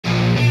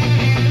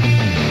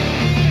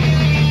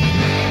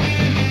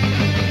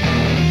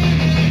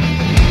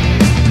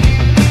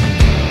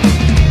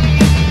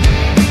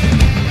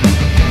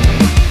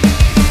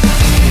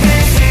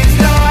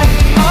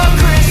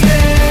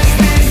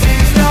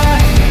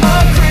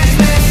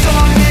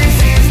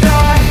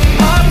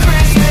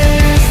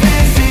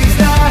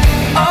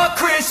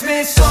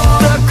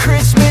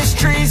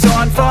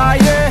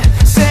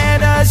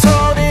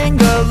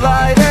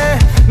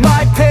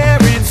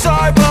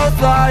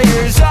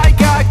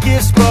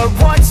just but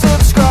 1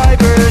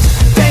 subscribers.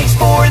 Thanks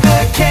for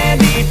the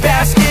candy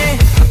basket.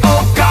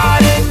 Oh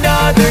god,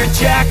 another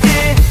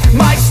jacket.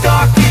 My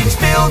stocking's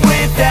filled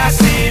with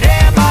acid.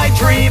 Am I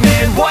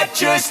dreaming? What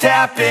just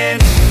happened?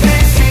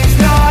 This is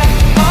not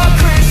a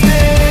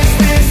Christmas.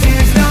 This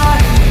is not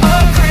a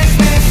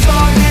Christmas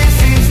song. This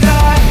is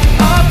not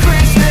a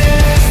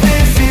Christmas.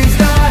 This is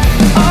not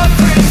a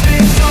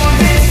Christmas song.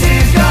 This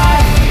is not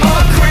a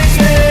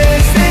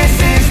Christmas. This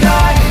is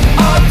not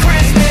a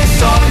Christmas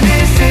song.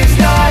 This is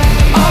not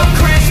a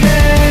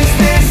Christmas.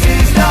 This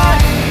is not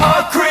a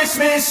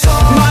Christmas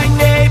song. My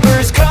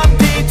neighbors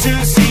compete to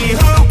see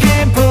who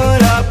can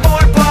put up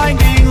more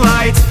blinding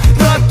lights.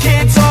 The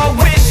kids all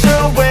wish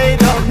away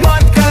the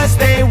month 'cause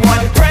they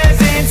want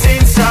presents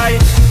in sight.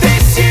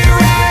 This year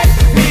had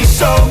me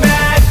so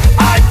mad.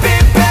 I've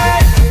been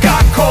bad,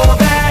 got coal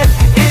that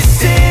is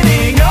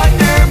sitting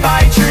under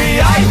my tree.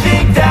 I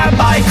think that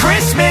my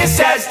Christmas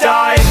has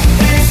died.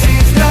 This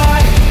is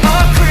not a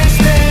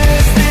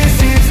Christmas. This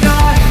is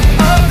not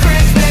a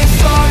Christmas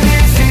song.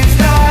 This is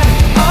not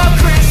a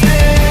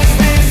Christmas.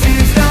 This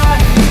is not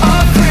a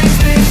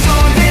Christmas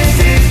song. This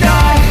is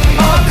not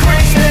a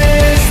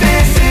Christmas.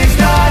 This is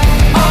not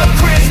a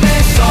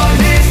Christmas song.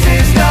 This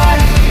is not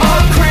a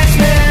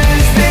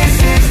Christmas. This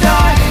is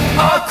not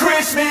a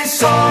Christmas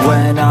song.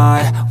 When I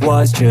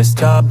was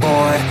just a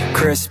boy,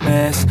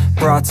 Christmas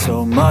brought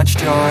so much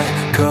joy.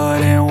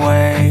 Couldn't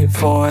wait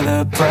for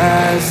the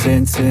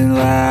presents and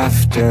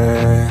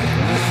laughter.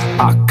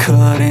 I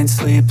couldn't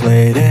sleep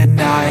late at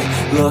night,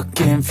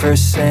 looking for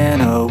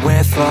Santa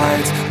with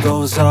lights.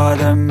 Those are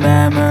the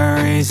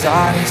memories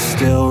I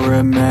still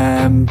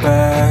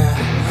remember.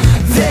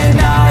 Then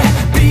I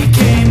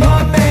became a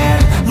man,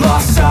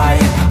 lost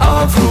sight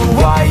of who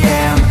I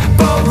am.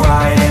 But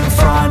right